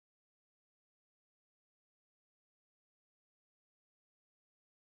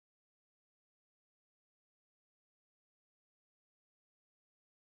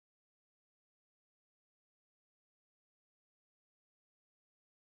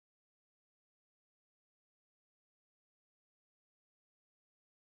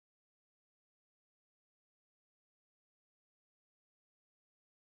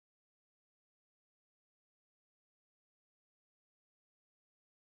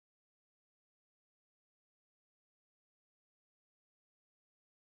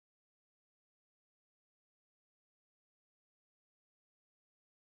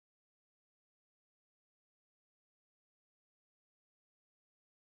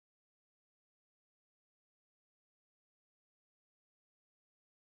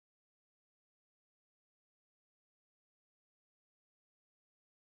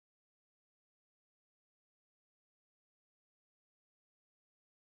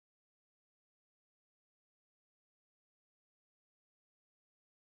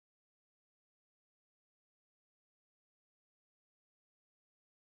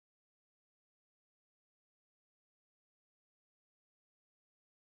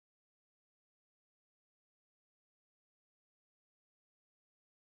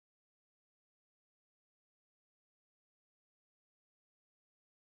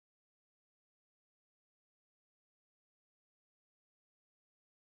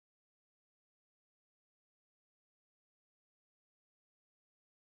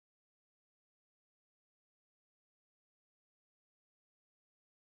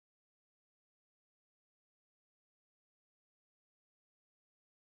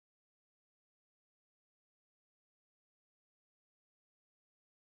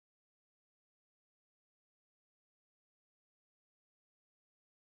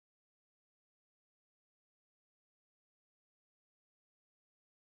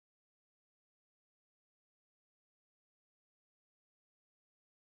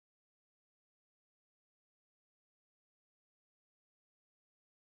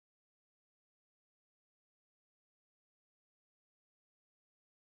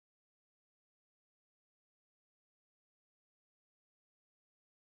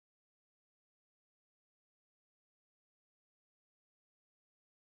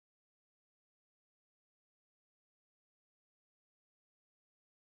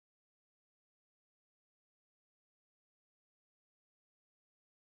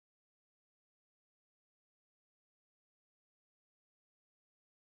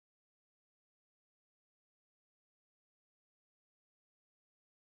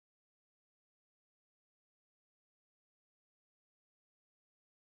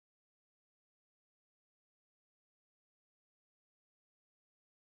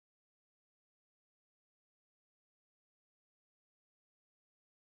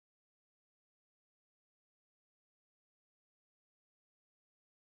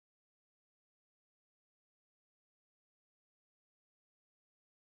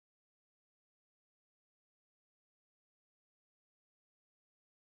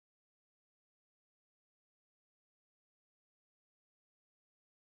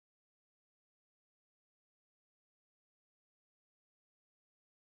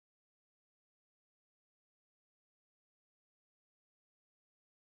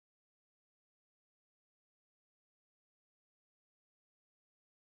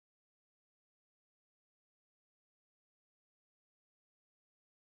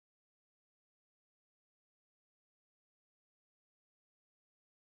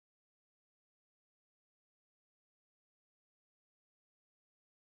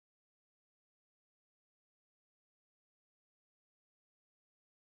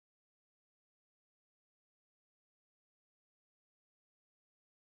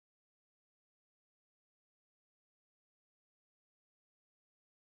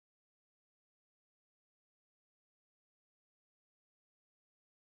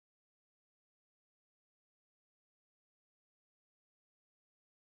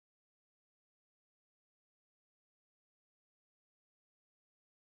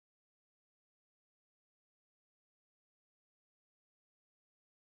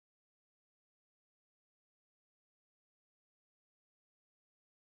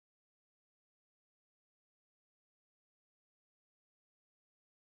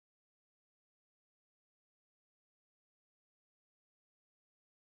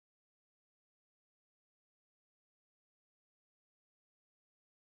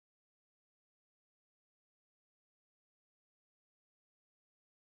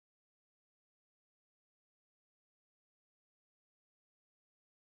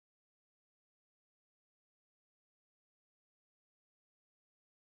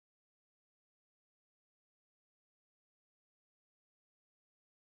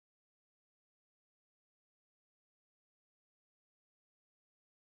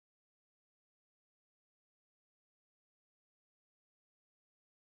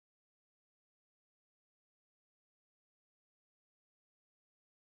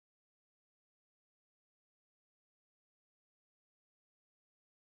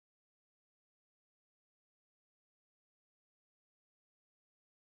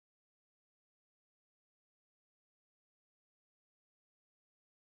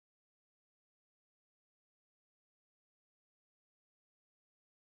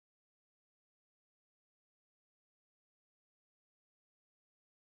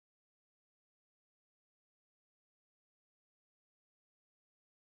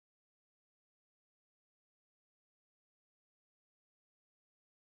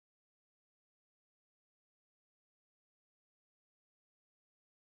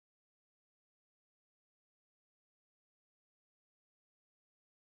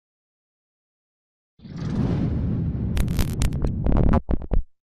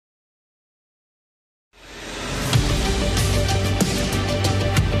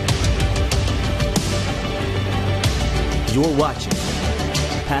You're watching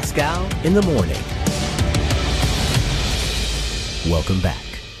Pascal in the Morning. Welcome back.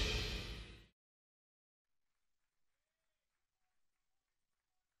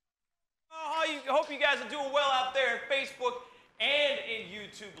 Hope you guys are doing well out there in Facebook and in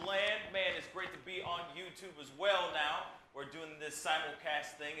YouTube land. Man, it's great to be on YouTube as well now. We're doing this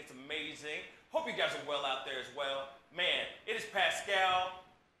simulcast thing. It's amazing. Hope you guys are well out there as well. Man, it is Pascal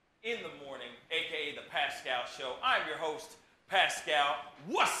in the Morning, a.k.a. the Pascal Show. I'm your host, Pascal.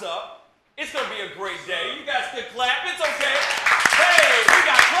 What's up? It's going to be a great day. You guys can clap. It's okay. Hey, we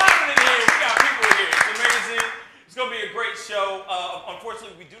got clapping in here. We got people here. It's amazing. It's going to be a great show.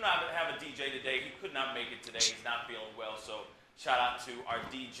 Unfortunately, we do not have a DJ today. He could not make it today. He's not feeling well. So shout out to our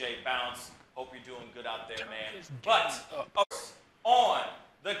DJ Bounce. Hope you're doing good out there, man. But on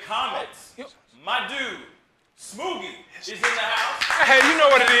the comments, my dude, Smoogie, is in the house. Hey, you know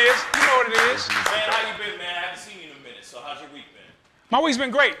what it is. You know what it is. Man, how you been, man? I haven't seen you in a minute. So how's your week been? My week's been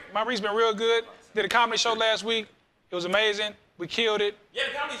great. My week's been real good. Did a comedy show last week. It was amazing. We killed it. Yeah,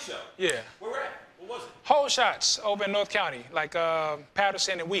 the comedy show. Yeah. Where we're at? What was it? Whole shots over in North County, like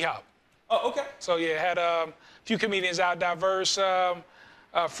Patterson and Weehop. Oh, okay. So yeah, had a few comedians out, Diverse,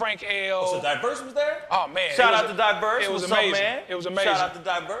 Frank L. Oh, so Diverse was there? Oh man. Shout out to Diverse. It was What's amazing. Up, man? It was amazing. Shout out to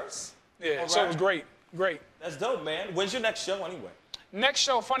Diverse. Yeah, all so right. it was great. Great. That's dope, man. When's your next show anyway? Next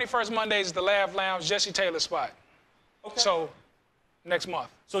show, Funny First Mondays, is the Laugh Lounge, Jesse Taylor spot. Okay. So next month.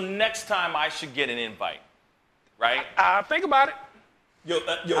 So next time I should get an invite, right? I'll think about it. You'll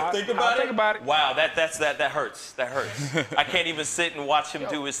think about it? Think about it. Wow, that hurts. That hurts. I can't even sit and watch him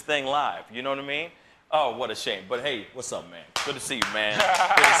do his thing live. You know what I mean? Oh, what a shame. But hey, what's up, man? Good to see you, man.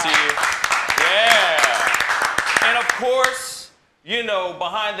 Good to see you. Yeah. And of course, you know,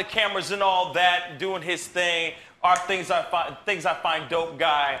 behind the cameras and all that, doing his thing, our things I find dope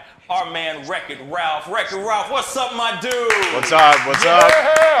guy, our man Wreck-It Ralph. Wreck-It Ralph, what's up, my dude? What's up? What's up?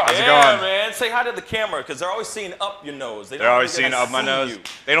 How's it going? Man. Say hi to the camera, because they're always seeing up your nose. They're always seeing up my nose.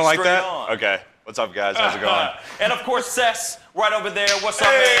 They don't like that? On. Okay. What's up, guys? How's it going? And of course, Sess, right over there. What's up,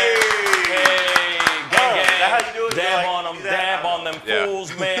 man? Hey, gang. How you doing? Dab on them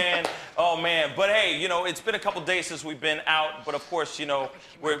fools, man. Oh man, but hey, you know, it's been a couple days since we've been out, but of course, you know,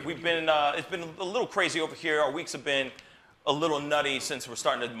 we've been it's been a little crazy over here. Our weeks have been a little nutty since we're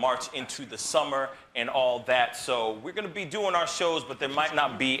starting to march into the summer and all that. So we're going to be doing our shows, but they might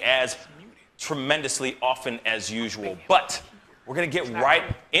not be as tremendously often as usual. But we're going to get right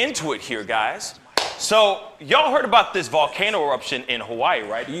into it here, guys. So y'all heard about this volcano eruption in Hawaii,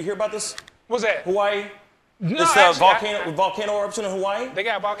 right? Do you hear about this? What's that? Hawaii? No, This actually, volcano eruption in Hawaii? They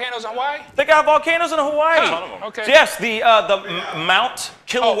got volcanoes in Hawaii? They got volcanoes in Hawaii. Okay. So yes, the Mount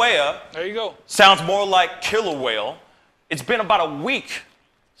Kilauea There you go. sounds more like killer whale. It's been about a week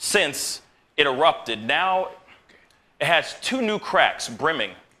since it erupted. Now it has 2 new cracks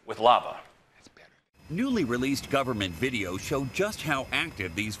brimming with lava. Newly released government videos show just how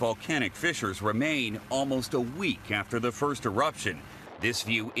active these volcanic fissures remain almost a week after the first eruption. This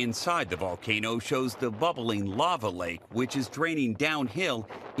view inside the volcano shows the bubbling lava lake, which is draining downhill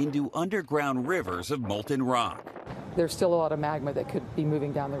into underground rivers of molten rock. There's still a lot of magma that could be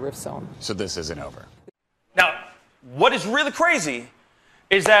moving down the rift zone. So this isn't over. Now, what is really crazy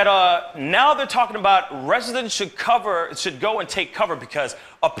is that now they're talking about residents should go and take cover because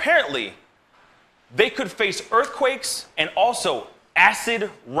apparently they could face earthquakes and also acid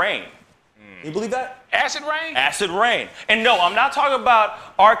rain. You believe that? Acid rain? Acid rain. And no, I'm not talking about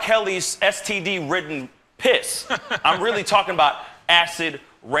R. Kelly's STD-ridden piss. I'm really talking about acid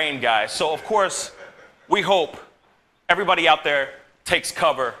rain, guys. So, of course, we hope everybody out there takes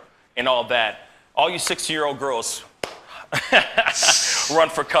cover and all that. All you 60-year-old girls run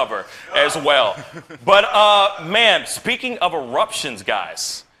for cover as well. But, man, speaking of eruptions,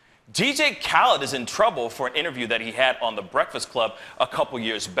 guys, DJ Khaled is in trouble for an interview that he had on The Breakfast Club a couple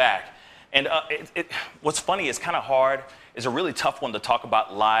years back. And what's funny is kind of hard. It's a really tough one to talk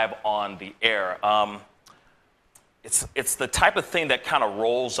about live on the air. It's the type of thing that kind of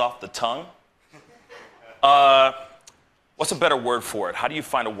rolls off the tongue. What's a better word for it? How do you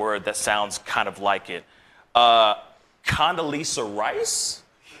find a word that sounds kind of like it? Condoleezza Rice?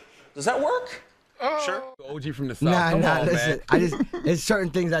 Does that work? Sure. OG from the South. Nah, listen. There's certain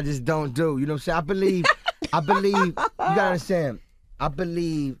things I just don't do. You know what I'm saying? I believe, you gotta understand, I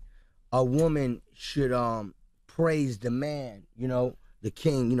believe a woman should praise the man, you know, the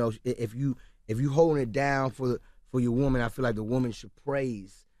king. You know, if you holding it down for your woman, I feel like the woman should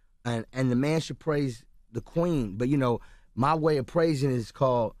praise, and the man should praise the queen. But you know, my way of praising is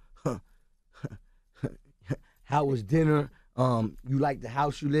called, how was dinner? You like the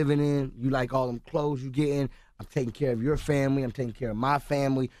house you living in? You like all them clothes you getting? I'm taking care of your family. I'm taking care of my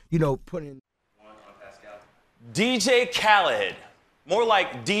family. You know, putting. DJ Khaled, more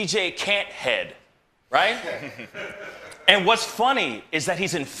like DJ Can't Head, right? And what's funny is that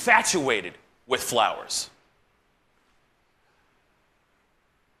he's infatuated with flowers.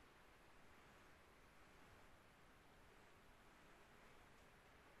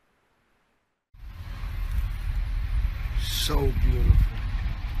 So beautiful.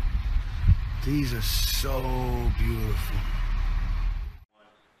 These are so beautiful.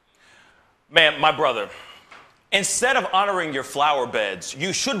 Man, my brother, instead of honoring your flower beds,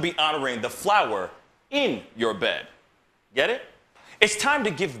 you should be honoring the flower in your bed. Get it? It's time to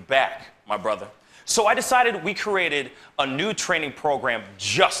give back, my brother. So I decided we created a new training program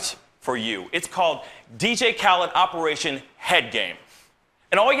just for you. It's called DJ Khaled Operation Head Game.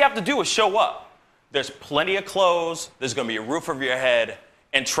 And all you have to do is show up. There's plenty of clothes, there's gonna be a roof over your head,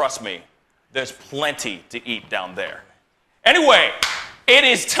 and trust me, there's plenty to eat down there. Anyway, it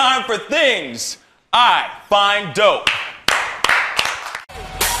is time for things I find dope.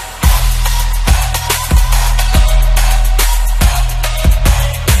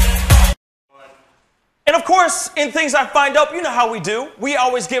 And of course, in things I find dope, you know how we do. We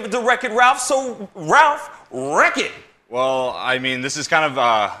always give it to Wreck-It Ralph, so Ralph, wreck it. Well, I mean, this is kind of,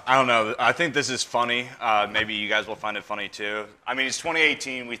 I don't know, I think this is funny. Maybe you guys will find it funny too. I mean, it's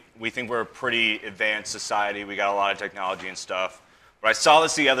 2018. We think we're a pretty advanced society. We got a lot of technology and stuff. But I saw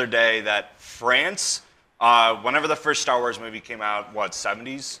this the other day that France, whenever the first Star Wars movie came out, what,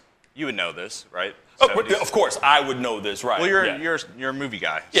 70s? You would know this, right? Oh, of course, I would know this, right? Well, you're a movie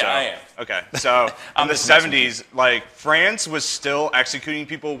guy. Yeah, so, I am. Okay, so in the 70s, like, France was still executing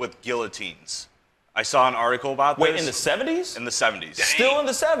people with guillotines. I saw an article about this. Wait, in the 70s? In the 70s. Still in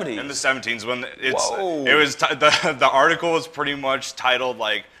the 70s? In the 70s, when Whoa. it was the article was pretty much titled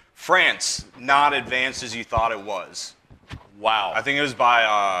like France not advanced as you thought it was. Wow. I think it was by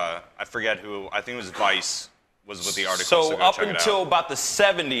I forget who. I think it was Vice was with the article. So up until about the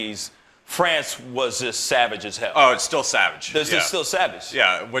 70s, France was just savage as hell. Oh, it's still savage. It's still savage.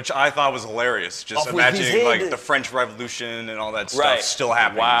 Yeah, which I thought was hilarious. Just imagining like the French Revolution and all that stuff still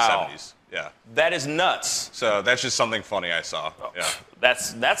happening in the 70s. Yeah. That is nuts. So that's just something funny I saw. Yeah.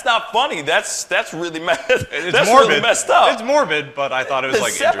 That's not funny. That's really messed. It's that's morbid. Really messed up. It's morbid, but I thought it was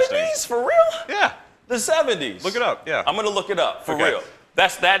like interesting. The 70s for real? Yeah. The 70s. Look it up. Yeah. I'm gonna look it up for real.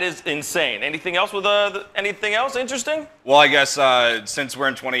 That is insane. Anything else with anything else interesting? Well, I guess since we're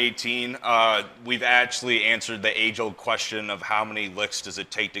in 2018, we've actually answered the age-old question of how many licks does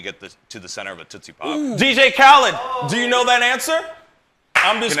it take to get to the center of a Tootsie Pop. Ooh. DJ Khaled, do you know that answer?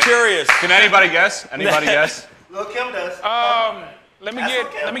 I'm just curious. Can anybody guess? Anybody guess? Lil' Kim does. Let me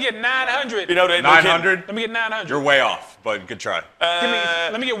get 900. You know, 900? Let me get 900. You're way off, but good try.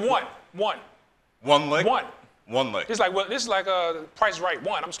 Let me get one. One lick? One lick. It's like, well, this is like Price is Right. I'm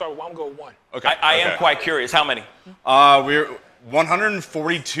gonna go with one. Okay. I am quite curious. How many? We're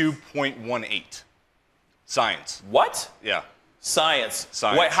 142.18. Science. What? Yeah. Science.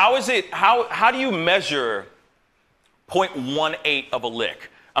 Wait, how is it? How do you measure 0.18 of a lick?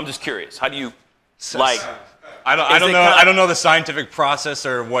 I'm just curious. How do you like? I don't know the scientific process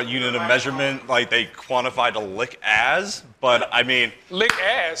or what unit of measurement like they quantified a lick as, but I mean lick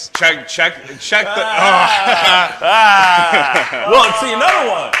ass. Check the. Well, see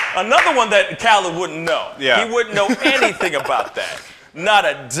another one that Khaled wouldn't know. Yeah. He wouldn't know anything about that. Not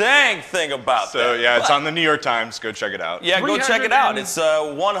a dang thing about that. So yeah, it's on the New York Times. Go check it out. Yeah, go check it out. It's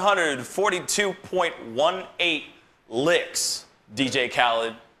 142.18 licks, DJ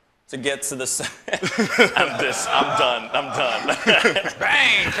Khaled, to get to the. I'm done.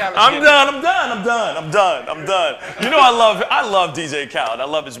 Bang! I'm done. You know I love DJ Khaled. I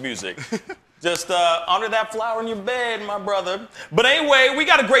love his music. Just honor that flower in your bed, my brother. But anyway, we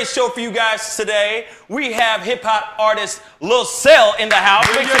got a great show for you guys today. We have hip hop artist Lil Cell in the house.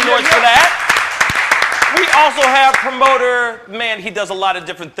 Make some noise for that. We also have promoter, man, he does a lot of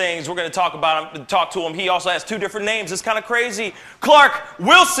different things. We're going to talk to him. He also has 2 different names. It's kind of crazy. Clark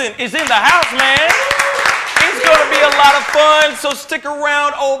Wilson is in the house, man. It's going to be a lot of fun, so stick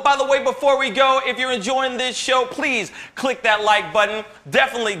around. Oh, by the way, before we go, if you're enjoying this show, please click that like button.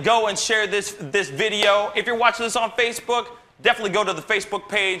 Definitely go and share this video. If you're watching this on Facebook, definitely go to the Facebook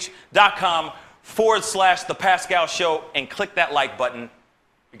page.com/The Pascal Show and click that like button,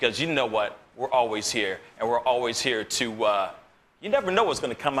 because you know what? We're always here, and we're always here to, you never know what's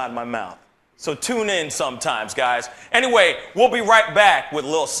going to come out of my mouth. So tune in sometimes, guys. Anyway, we'll be right back with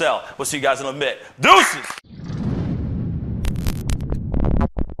Lil Cell. We'll see you guys in a bit. Deuces!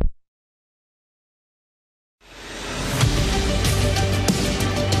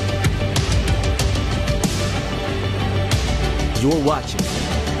 You're watching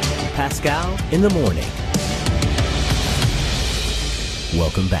Pascal in the Morning.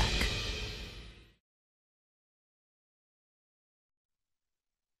 Welcome back.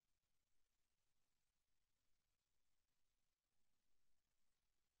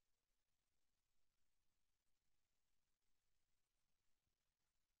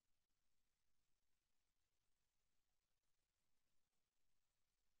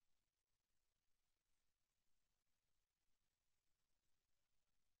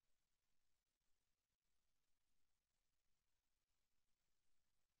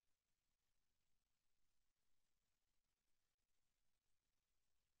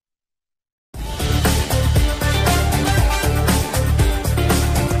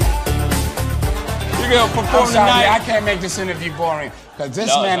 I'm sorry, I can't make this interview boring because this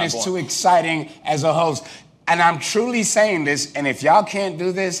man is too exciting as a host. And I'm truly saying this, and if y'all can't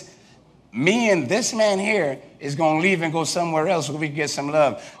do this, me and this man here is going to leave and go somewhere else where we can get some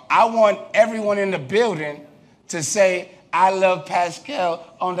love. I want everyone in the building to say, I love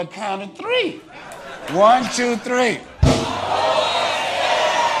Pascal on the count of 3. 1, 2, 3.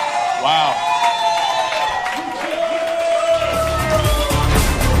 Wow.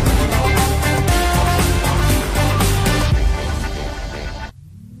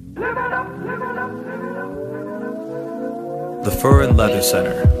 The Fur and Leather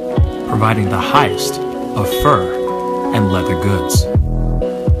Center, providing the highest of fur and leather goods.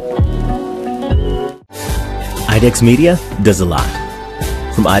 IDEX Media does a lot.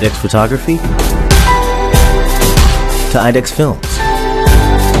 From IDEX Photography to IDEX Films.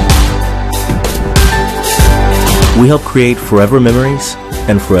 We help create forever memories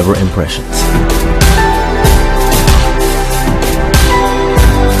and forever impressions.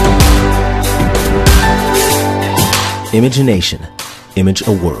 Imagination. Image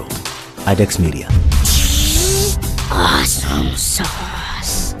a world. IDEX Media. Awesome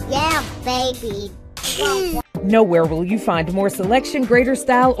sauce. Yeah, baby. Nowhere will you find more selection, greater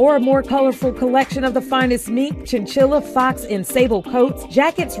style, or a more colorful collection of the finest mink, chinchilla, fox, and sable coats,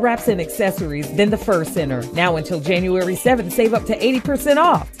 jackets, wraps, and accessories than the Fur Center. Now until January 7th, save up to 80%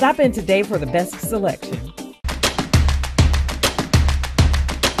 off. Stop in today for the best selection.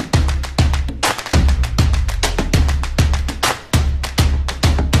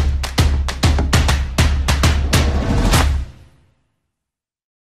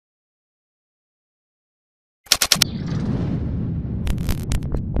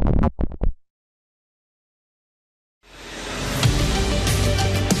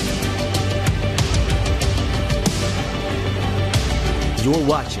 You're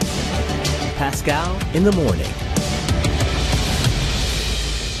watching Pascal in the Morning.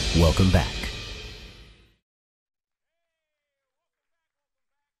 Welcome back.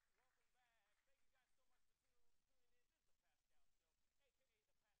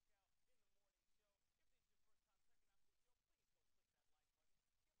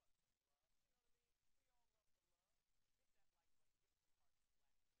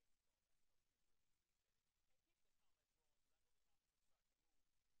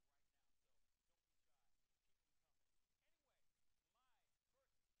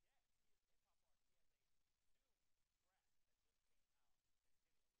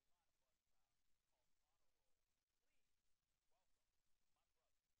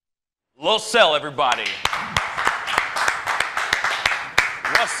 Lil Cell, everybody.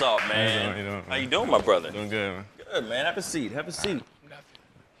 What's up, man? How you doing, my brother? Doing good, man. Good, man. Have a seat. Have a seat.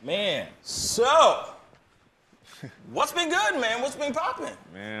 Man, so what's been good, man? What's been popping?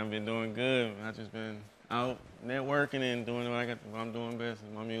 Man, I've been doing good. I just been out networking and doing what I'm doing best is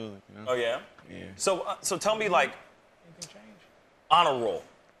my music. You know? Oh yeah. Yeah. So tell me, like, honor roll.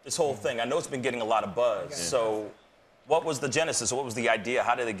 This whole thing. I know it's been getting a lot of buzz. Yeah. So, what was the genesis? What was the idea?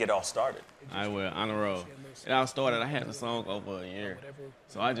 How did it get all started? I will honor roll. It all started. I had the song over a year,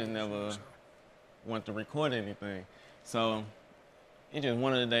 so I just never wanted to record anything. So. It just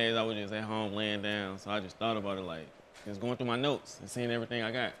one of the days I was just at home laying down, so I just thought about it, like, just going through my notes and seeing everything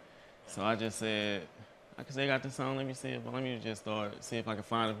I got. So I just said, I can say I got this song, let me see it, but let me just see if I can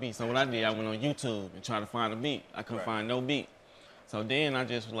find a beat. So what I did, I went on YouTube and tried to find a beat. I couldn't find no beat. So then I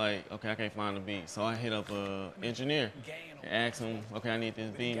just was like, okay, I can't find a beat. So I hit up an engineer and asked him, okay, I need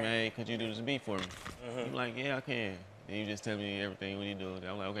this beat made, could you do this beat for me? He was like, yeah, I can. Then you just tell me everything, what you do.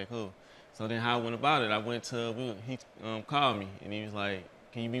 I was like, okay, cool. So then how I went about it, I went to, he called me, and he was like,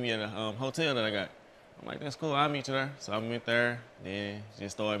 can you meet me at a hotel that I got? I'm like, that's cool, I'll meet you there. So I went there, then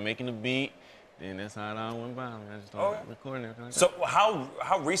just started making the beat, then that's how it all went by. I just started recording everything like So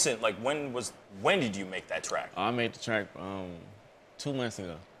how recent, like when did you make that track? I made the track 2 months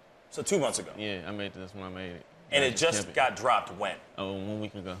ago. So 2 months ago? Yeah, I made this when I made it. And it just got dropped when? Oh, 1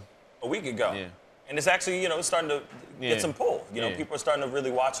 week ago. A week ago? Yeah. And it's actually, you know, it's starting to get some pull. You know, people are starting to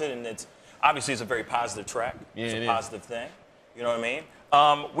really watch it, and it's obviously it's a very positive track. Yeah, it's a positive thing. You know what I mean?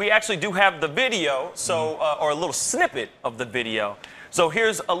 We actually do have the video, so or a little snippet of the video. So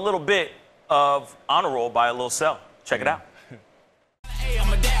here's a little bit of Honor Roll by a Lil Cell. Check it out. Hey,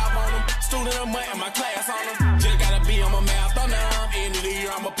 I'm a dab on them. Student of my class on them. Just gotta be on my math on them. End of the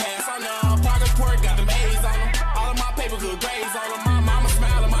year, I'm a pass on them. Progress work, got them A's on them. All of my paper good grades on them. My mama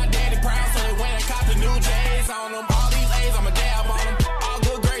smiling, my daddy proud, so they went and caught the new J's on them. All these A's, I'm a dab on them. All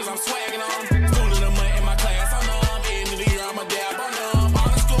good grades, I'm swagging on them. Student of my class on them. End of the year, I'm a dab on them. All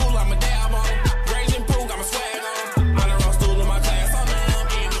in school, I'm a dab on them. Grades improved, I'm a swag on them. Honor roll student of my class on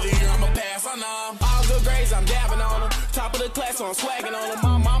them. End of the year, I'm a pass on them. All good grades, I'm dabbing on them. Top of the class, so I'm swagging on them.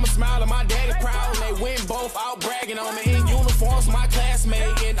 My mama smiling, my daddy proud, and they win both out bragging on me. In uniforms, my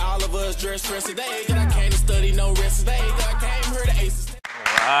classmate, and all of us dressed today. And I came to study no rest today. I came here to aces.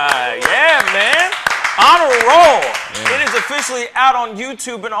 Right, yeah, man. Honor Roll. It is officially out on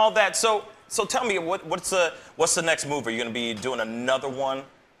YouTube and all that. So tell me, what's the next move? Are you gonna be doing another one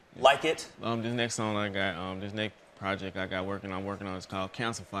like it? This next song I got, this next project I'm working on is called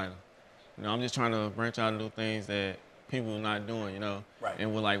Cancer Fighter. You know, I'm just trying to branch out and do things that people are not doing, you know. Right.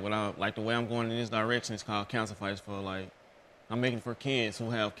 And with like the way I'm going in this direction, it's called Cancer Fighters for like, I'm making it for kids who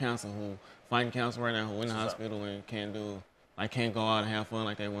have cancer, who fighting cancer right now, who in the hospital and can't go out and have fun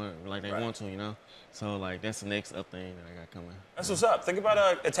like they want to, you know. So like that's the next up thing that I got coming. That's what's up. Think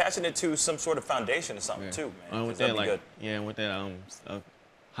about attaching it to some sort of foundation or something too, man. With that, like, with that, a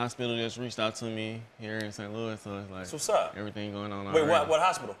hospital just reached out to me here in St. Louis, so it's like that's what's up. Everything going on. Wait, what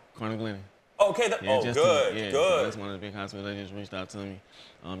hospital? Carnegie. Okay, good. So that's one of the big hospitals. They just reached out to me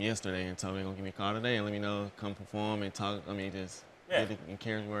yesterday and told me they're gonna give me a call today and let me know, come perform and talk. I mean, just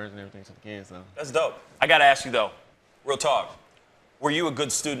encourage words and everything to the kids. So that's dope. I gotta ask you though, real talk. Were you a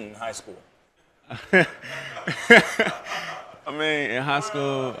good student in high school? I mean, in high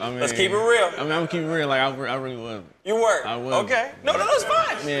school, let's keep it real. I mean, I'm keeping it real. Like I really was. You were. I was. Okay. No, it's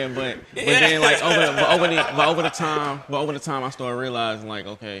fine. Yeah, but then like over the time, I started realizing like,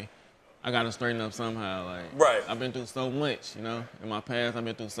 okay, I gotta straighten up somehow. Like, right. I've been through so much, you know. In my past, I've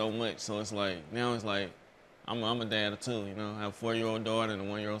been through so much. So it's like now it's like I'm a dad of two, you know. I have a 4-year-old daughter and a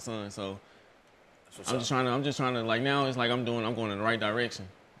 1-year-old son. So I'm just trying to like now it's like I'm going in the right direction.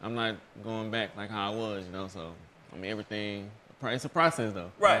 I'm not going back like how I was, you know. So I mean everything. It's a process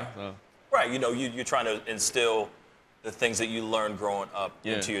though. Right. You know, so. Right. You know, you're trying to instill the things that you learned growing up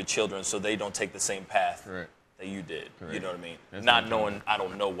into your children, so they don't take the same path. Correct. That you did. Correct. You know what I mean? That's Not knowing, I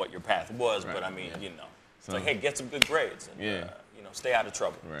don't know what your path was, right. but I mean, you know, it's So, like, hey, get some good grades and you know, stay out of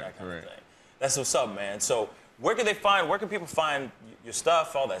trouble. Right. That kind of thing. That's what's up, man. So where can people find your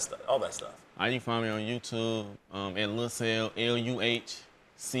stuff, all that stuff? You can find me on YouTube at Lil Cell, LUHCELL.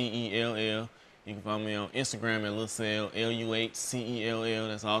 You can find me on Instagram at Lil Cell, LUHCELL.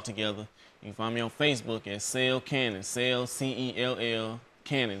 That's all together. You can find me on Facebook at Cell Cannon, Cell CELL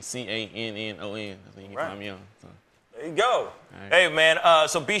Cannon, CANNON. That's where you can find me on. So. There you go. Right. Hey, man.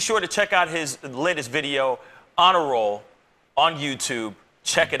 So be sure to check out his latest video, Honor Roll, on YouTube.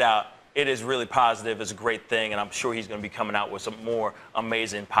 Check it out. It is really positive. It's a great thing, and I'm sure he's going to be coming out with some more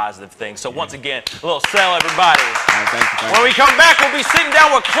amazing, positive things. So once again, Lil Cell, everybody. Thank you. When we come back, we'll be sitting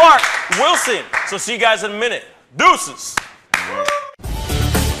down with Clark Wilson. So see you guys in a minute. Deuces.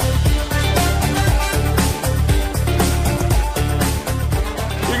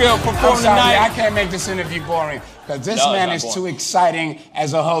 I'm sorry, I can't make this interview boring because this man is too exciting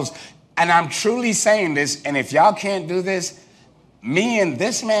as a host. And I'm truly saying this, and if y'all can't do this, me and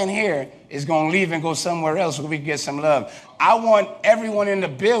this man here is going to leave and go somewhere else where we can get some love. I want everyone in the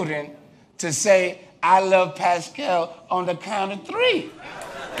building to say, I love Pascal on the count of 3.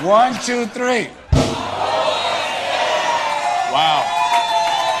 1, 2, 3. Wow.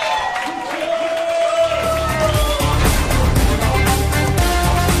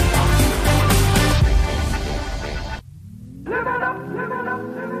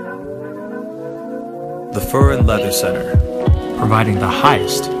 The Fur and Leather Center, providing the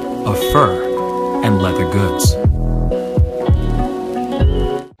highest of fur and leather goods.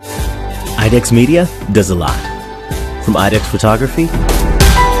 IDEX Media does a lot. From IDEX Photography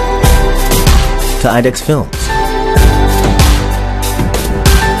to IDEX Films.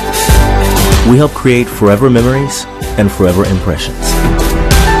 We help create forever memories and forever impressions.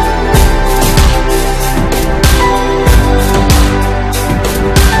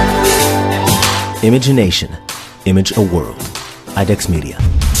 Image a nation, image a world. IDEX Media.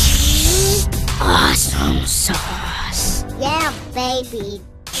 Awesome sauce. Yeah, baby.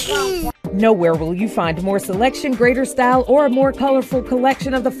 Nowhere will you find more selection, greater style, or a more colorful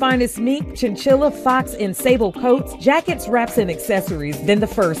collection of the finest mink, chinchilla, fox, and sable coats, jackets, wraps, and accessories than the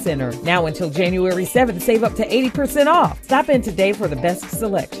Fur Center. Now until January 7th, save up to 80% off. Stop in today for the best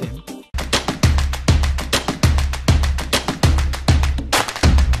selection.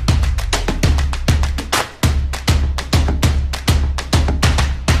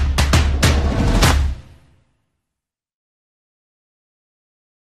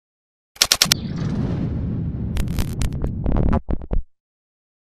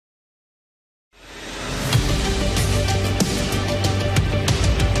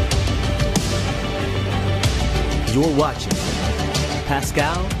 You're watching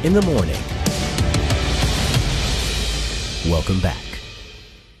Pascal in the Morning. Welcome back.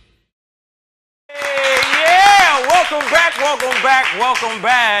 Hey, yeah! Welcome back, welcome back, welcome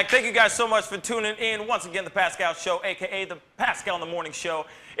back. Thank you guys so much for tuning in. Once again, the Pascal Show, a.k.a. the Pascal in the Morning Show.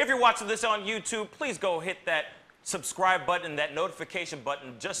 If you're watching this on YouTube, please go hit that subscribe button, that notification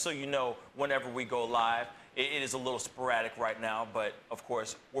button, just so you know whenever we go live. It is a little sporadic right now, but of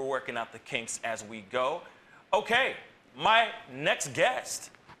course, we're working out the kinks as we go. Okay, my next guest,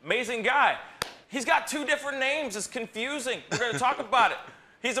 amazing guy. He's got two different names. It's confusing. We're going to talk about it.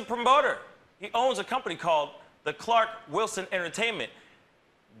 He's a promoter. He owns a company called the Clark Wilson Entertainment.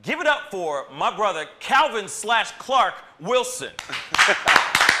 Give it up for my brother, Calvin / Clark Wilson.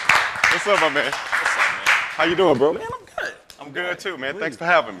 What's up, my man? What's up, man? How you doing, bro? Man, I'm good. I'm good too, man. Thanks for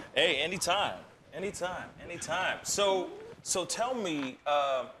having me. Hey, anytime. Anytime. Anytime. So tell me,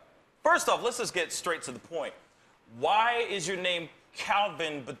 first off, let's just get straight to the point. Why is your name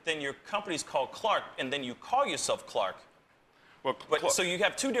Calvin, but then your company's called Clark, and then you call yourself Clark? Well, So you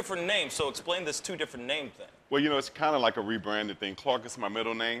have two different names, so explain this two different name thing. Well, you know, it's kind of like a rebranded thing. Clark is my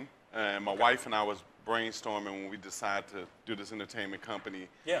middle name, and my wife and I was brainstorming when we decided to do this entertainment company.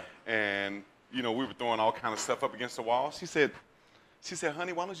 Yeah. And, you know, we were throwing all kind of stuff up against the wall. She said,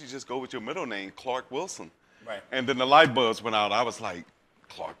 honey, why don't you just go with your middle name, Clark Wilson? Right. And then the light bulbs went out. I was like,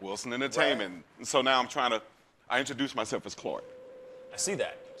 Clark Wilson Entertainment. Right. And so now I introduced myself as Clark. I see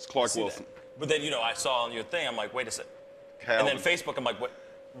that. It's Clark Wilson. That. But then, you know, I saw on your thing, I'm like, wait a second. Calvin. And then Facebook, I'm like,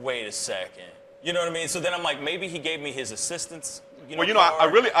 wait a second. You know what I mean? So then I'm like, maybe he gave me his assistant's, well, you know,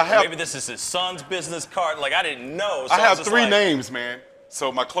 card, I have. Maybe this is his son's business card. Like, I didn't know. So I have just three like, names, man.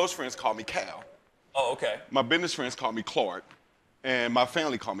 So my close friends call me Cal. Oh, okay. My business friends call me Clark, and my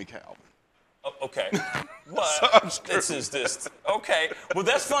family call me Calvin. Oh, okay. But so this is just, okay. Well,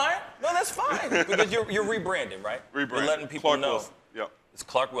 that's fine. No, that's fine. Because you're rebranding, right? Rebranding. You're letting people Clark know. Wilson. Yep. It's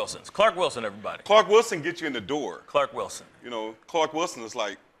Clark Wilson. It's Clark Wilson, everybody. Clark Wilson gets you in the door. Clark Wilson. You know, Clark Wilson is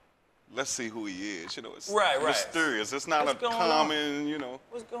like, let's see who he is. You know, it's right. mysterious. It's not What's a common, you know.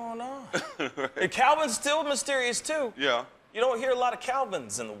 What's going on? Right. And Calvin's still mysterious, too. Yeah. You don't hear a lot of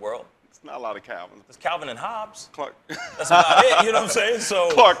Calvins in the world. It's not a lot of Calvins. There's Calvin and Hobbes. Clark. That's about it, you know what I'm saying? So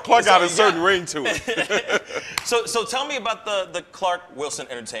Clark got a certain ring to it. So tell me about the Clark Wilson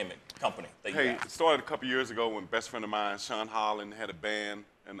Entertainment Company that you have. It started a couple years ago when a best friend of mine, Sean Holland, had a band,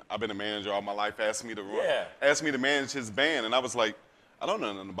 and I've been a manager all my life, asked me to manage his band, and I was like, I don't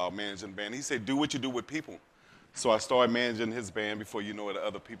know nothing about managing a band. He said, do what you do with people. So I started managing his band. Before you know it,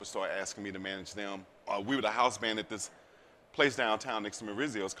 other people started asking me to manage them. We were the house band at this place downtown next to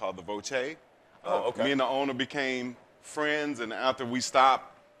Maurizio. It's called the Volcano. Oh, okay. Me and the owner became friends, and after we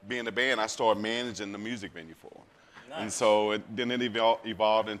stopped being the band, I started managing the music venue for him. Nice. And so then it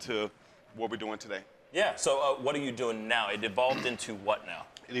evolved into what we're doing today. Yeah, so what are you doing now? It evolved into what now?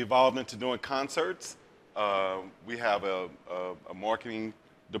 It evolved into doing concerts. We have a marketing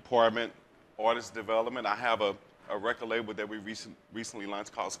department, artist development. I have a record label that we recently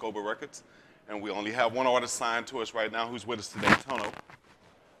launched called Scoba Records. And we only have one artist signed to us right now who's with us today,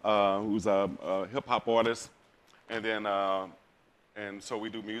 Tono, who's a hip-hop artist. And then, and so we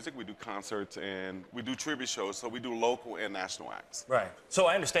do music, we do concerts, and we do tribute shows. So we do local and national acts. Right. So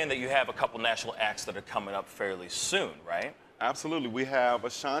I understand that you have a couple national acts that are coming up fairly soon, right? Absolutely. We have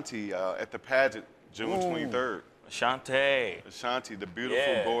Ashanti at the pageant, June 23rd. Ashanti, the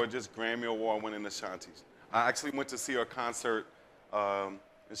beautiful, gorgeous, Grammy Award-winning Ashanti. I actually went to see her concert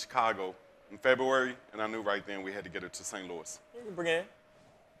in Chicago in February, and I knew right then we had to get her to St. Louis. You can bring it in.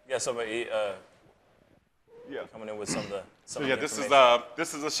 You got somebody coming in with some of the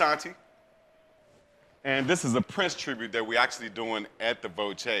this is Ashanti. And this is a Prince tribute that we're actually doing at the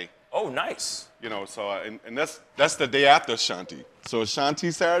Voce. Oh, nice. You know, so and that's the day after Ashanti. So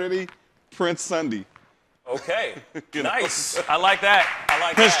Ashanti Saturday, Prince Sunday. Okay, nice. I like that. I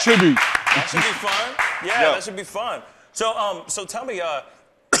like Prince that. tribute. That should be fun. Yeah, that should be fun. So, so tell me,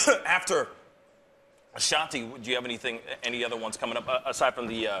 after Ashanti, do you have any other ones coming up aside from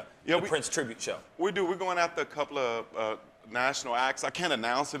the Prince tribute show? We do. We're going after a couple of national acts. I can't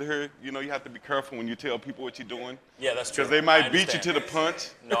announce it here. You know, you have to be careful when you tell people what you're doing. Yeah, that's true. Because they might beat you to the punch.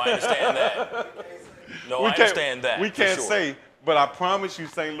 No, I understand that. No, I understand that. We can't say, but I promise you,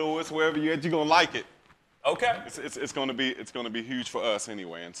 St. Louis, wherever you're at, you're gonna like it. Okay. It's gonna be huge for us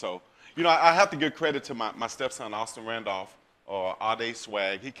anyway. And so, you know, I have to give credit to my stepson, Austin Randolph, or Ade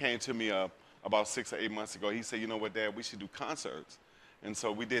Swag. He came to me about 6 or 8 months ago. He said, you know what, Dad, we should do concerts. And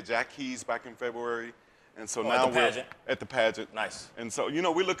so we did Jack Keys back in February. And so now we're at the pageant. Nice. And so, you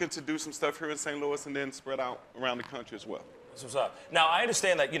know, we're looking to do some stuff here in St. Louis and then spread out around the country as well. That's what's up. Now, I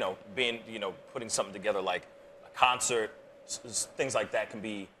understand that, you know, putting something together like a concert, things like that can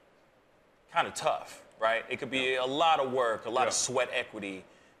be kind of tough, right? It could be a lot of work, a lot of sweat equity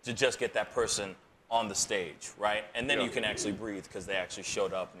to just get that person on the stage, right? And then you can actually breathe because they actually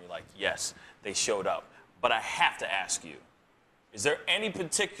showed up and you're like, yes, they showed up. But I have to ask you, is there any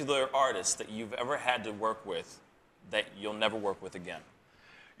particular artist that you've ever had to work with that you'll never work with again?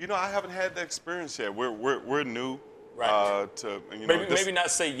 You know, I haven't had that experience yet. We're new. Right. Maybe not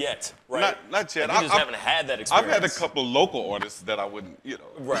say yet, right? Not yet. Like you just haven't had that experience. I've had a couple of local artists that I wouldn't, you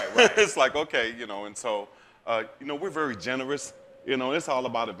know. Right. It's like, okay, you know, and so, you know, we're very generous. You know, it's all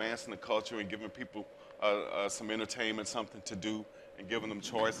about advancing the culture and giving people some entertainment, something to do, and giving them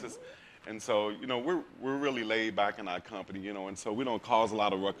choices. And so, you know, we're really laid back in our company, you know, and so we don't cause a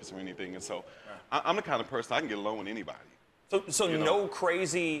lot of ruckus or anything. And so I'm the kind of person I can get along with anybody. So no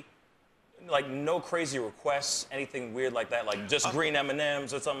crazy requests, anything weird like that, like just green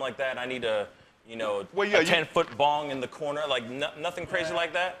M&Ms or something like that. I need a 10-foot bong in the corner, like nothing crazy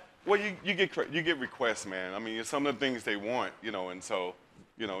like that. Well, you get requests, man. I mean, some of the things they want, you know, and so,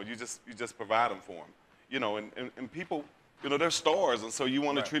 you know, you just provide them for them, you know, and people, you know, they're stores, and so you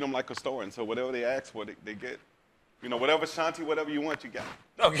want to treat them like a store, and so whatever they ask for, they get. You know, whatever Ashanti, whatever you want, you got.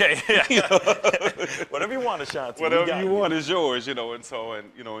 Okay. Whatever you want, Ashanti. Whatever you want is yours, you know, and so, and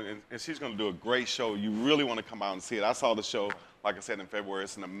you know, and she's going to do a great show. You really want to come out and see it. I saw the show, like I said, in February.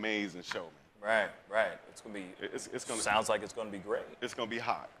 It's an amazing show, man. Right. It's going to be, sounds like it's going to be great. It's going to be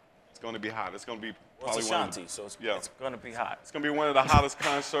hot. It's going to be hot. It's going to be probably it's Ashanti, so it's going to be hot. It's going to be one of the hottest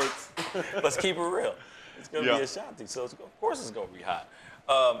concerts. Let's keep it real. It's going to be Ashanti, so of course it's going to be hot.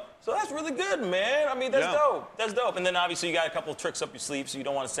 So that's really good, man. I mean, that's dope. That's dope. And then obviously you got a couple of tricks up your sleeve, so you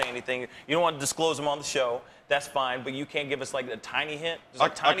don't want to say anything. You don't want to disclose them on the show. That's fine, but you can't give us like a tiny hint. Just a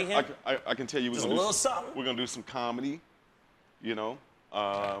tiny hint. I can tell you, just a little something. We're gonna do some comedy, you know,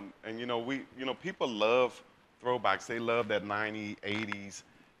 and you know, people love throwbacks. They love that 90s, 80s,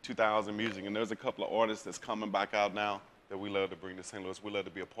 2000 music, and there's a couple of artists that's coming back out now that we love to bring to St. Louis. We love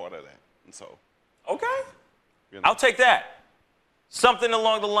to be a part of that, and so. Okay. You know. I'll take that. Something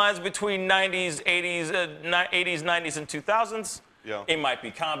along the lines between 90s, 90s, and 2000s. Yeah. It might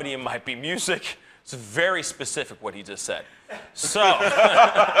be comedy, it might be music. It's very specific what he just said. So,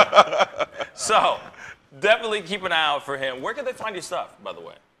 so definitely keep an eye out for him. Where can they find your stuff, by the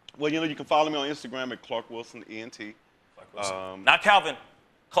way? Well, you know, you can follow me on Instagram at Clark Wilson, ENT. Clark Wilson. Not Calvin,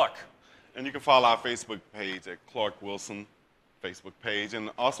 Clark. And you can follow our Facebook page at Clark Wilson Facebook page, and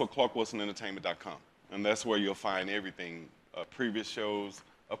also ClarkWilsonEntertainment.com. And that's where you'll find everything. Previous shows,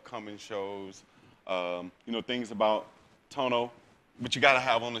 upcoming shows, you know, things about Tono, but you got to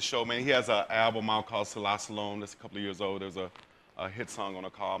have on the show, man. He has an album out called Salah Salome that's a couple of years old. There's a hit song on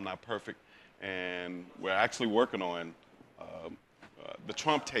it called I'm Not Perfect, and we're actually working on the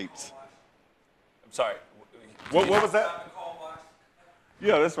Trump tapes. I'm sorry. What was that?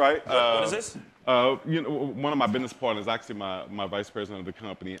 Yeah, that's right. What is this? You know, one of my business partners, actually my vice president of the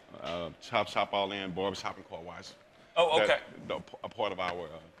company, Chop Shop All In, Barbershop and Car Wash. Oh, okay. A part of our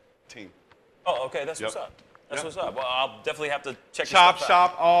team. Oh, okay. That's what's up. That's what's up. Well, I'll definitely have to check Chop your stuff out.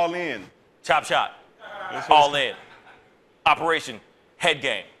 Shop All In. Chop Shop. All In. Operation Head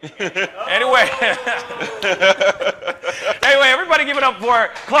Game. Anyway. Anyway, everybody give it up for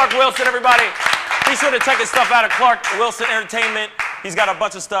Clark Wilson, everybody. Be sure to check his stuff out at Clark Wilson Entertainment. He's got a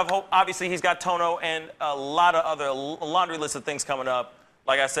bunch of stuff. Obviously, he's got Tono and a lot of other laundry list of things coming up.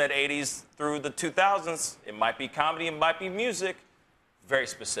 Like I said, 80s through the 2000s. It might be comedy, it might be music. Very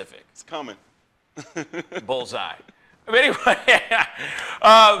specific. It's coming. Bullseye. But anyway,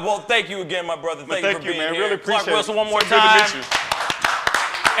 well, thank you again, my brother. Thank you for being man. here. Really appreciate Clark Wilson, one more so time. Good to meet you.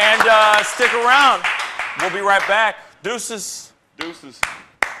 And stick around. We'll be right back. Deuces. Deuces.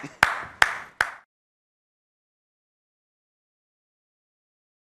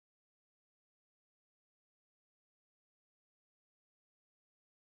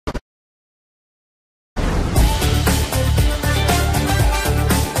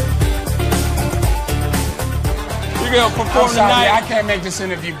 You're going to perform tonight? I can't make this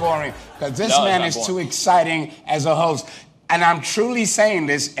interview boring because this man is too exciting as a host. And I'm truly saying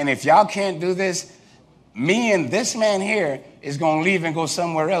this, and if y'all can't do this, me and this man here is going to leave and go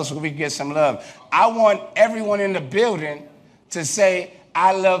somewhere else so we can get some love. I want everyone in the building to say,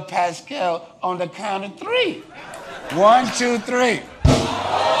 I love Pascal on the count of 3. 1, 2, 3.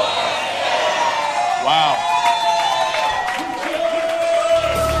 Wow.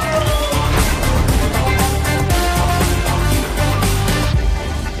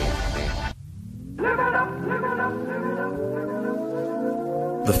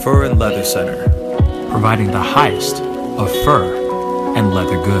 The Fur and Leather Center, providing the highest of fur and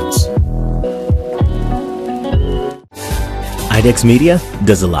leather goods. IDEX Media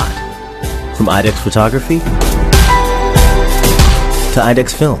does a lot. From IDEX Photography to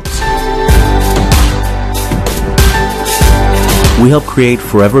IDEX Films. We help create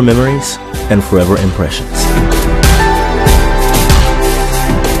forever memories and forever impressions.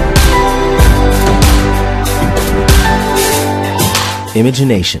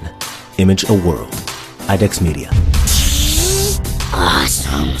 Imagination, image a world. IDEX Media.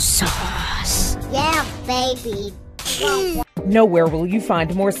 Awesome sauce. Yeah, baby. Nowhere will you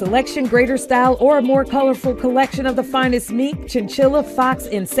find more selection, greater style, or a more colorful collection of the finest mink, chinchilla, fox,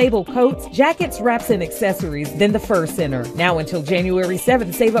 and sable coats, jackets, wraps, and accessories than the Fur Center. Now until January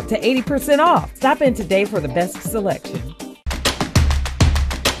 7th, save up to 80% off. Stop in today for the best selection.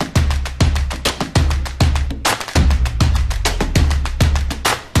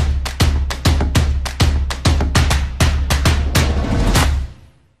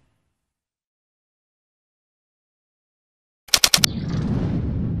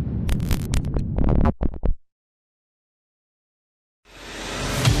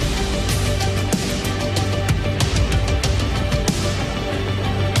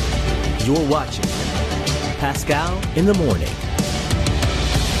 You're watching Pascal in the Morning.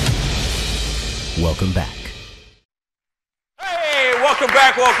 Welcome back. Hey, welcome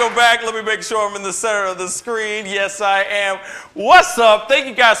back, welcome back. Let me make sure I'm in the center of the screen. Yes, I am. What's up? Thank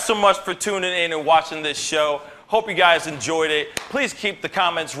you guys so much for tuning in and watching this show. Hope you guys enjoyed it. Please keep the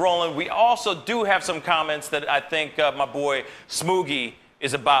comments rolling. We also do have some comments that I think my boy Smoogie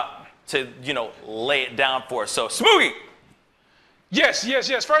is about to, lay it down for us. So, Smoogie! Yes.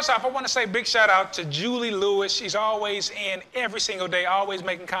 First off, I want to say big shout out to Julie Lewis. She's always in every single day, always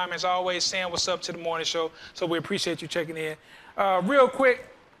making comments, always saying what's up to the morning show. So we appreciate you checking in. Real quick,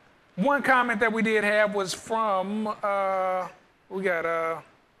 one comment that we did have was from, we got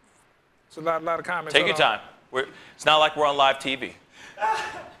it's a lot of comments. Take your time. It's not like we're on live TV.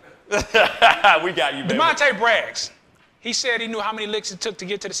 We got you, baby. DeMonte Braggs. He said he knew how many licks it took to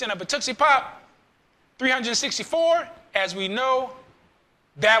get to the center, but Tootsie Pop, 364, as we know,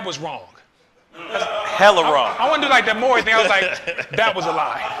 that was wrong. Hella wrong. I want to do like that Maury thing. I was like, that was a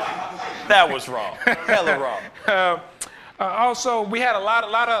lie. That was wrong. Hella wrong. Also, we had a lot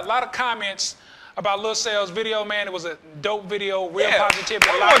of comments about Lil Cell's video, man. It was a dope video, real positivity.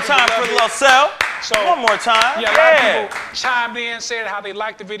 One more time for Lil Cell. One more time. Yeah, a lot of people chimed in, said how they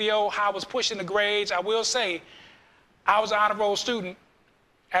liked the video, how I was pushing the grades. I will say, I was an honor roll student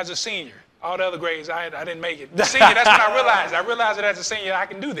as a senior. All the other grades, I didn't make it. The senior, that's when I realized. I realized that as a senior, I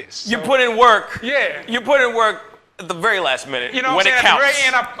can do this. So. You put in work. Yeah. You put in work at the very last minute. You know when what I'm it saying? counts. At the very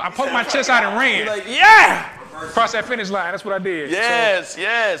end, I poked my chest out and ran. You're like, yeah! Across that finish line. That's what I did. Yes.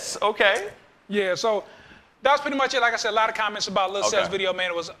 Okay. Yeah, so that was pretty much it. Like I said, a lot of comments about Lil Cell's video, man.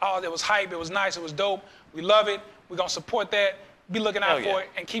 It was hype. It was nice. It was dope. We love it. We're going to support that. Be looking out for it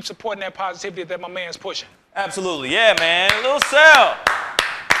and keep supporting that positivity that my man's pushing. Absolutely. Yeah, man. Lil Cell.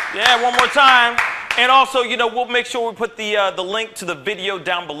 Yeah, one more time. And also, we'll make sure we put the link to the video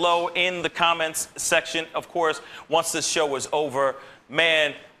down below in the comments section. Of course, once this show is over,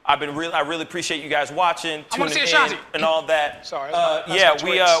 man, I really appreciate you guys watching, tuning in, and all that. Sorry.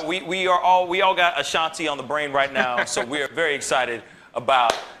 We all got Ashanti on the brain right now, so we are very excited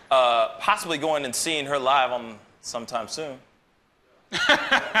about possibly going and seeing her live on sometime soon.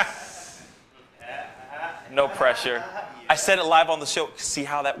 No pressure. I said it live on the show. See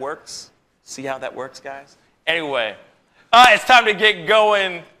how that works? See how that works, guys? Anyway, it's time to get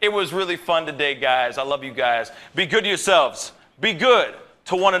going. It was really fun today, guys. I love you guys. Be good to yourselves. Be good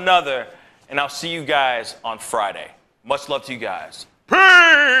to one another. And I'll see you guys on Friday. Much love to you guys. Peace!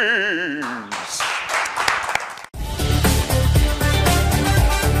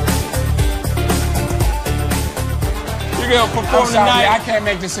 You're going to perform tonight? I can't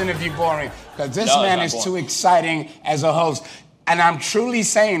make this interview boring because this man is too exciting as a host. And I'm truly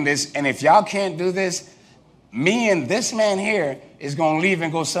saying this, and if y'all can't do this, me and this man here is going to leave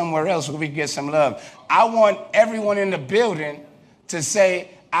and go somewhere else where we can get some love. I want everyone in the building to say,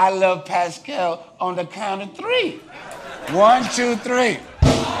 I love Pascal on the count of 3. 1, 2, 3.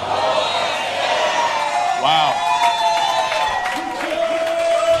 Wow.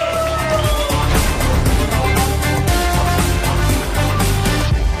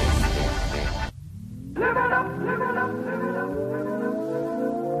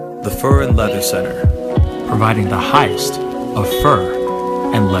 The Fur and Leather Center, providing the highest of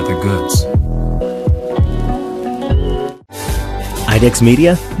fur and leather goods. IDEX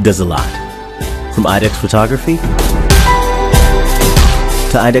Media does a lot. From IDEX Photography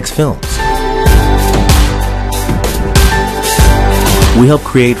to IDEX Films. We help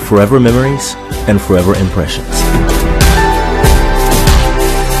create forever memories and forever impressions.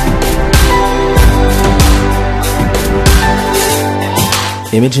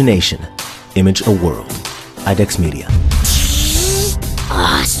 Image a nation, image a world. IDEX Media.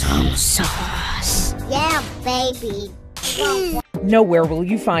 Awesome sauce. Yeah, baby. Nowhere will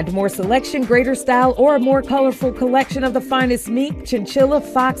you find more selection, greater style, or a more colorful collection of the finest mink, chinchilla,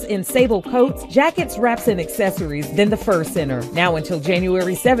 fox, and sable coats, jackets, wraps, and accessories than the Fur Center. Now until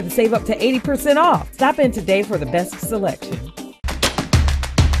January 7th, save up to 80% off. Stop in today for the best selection.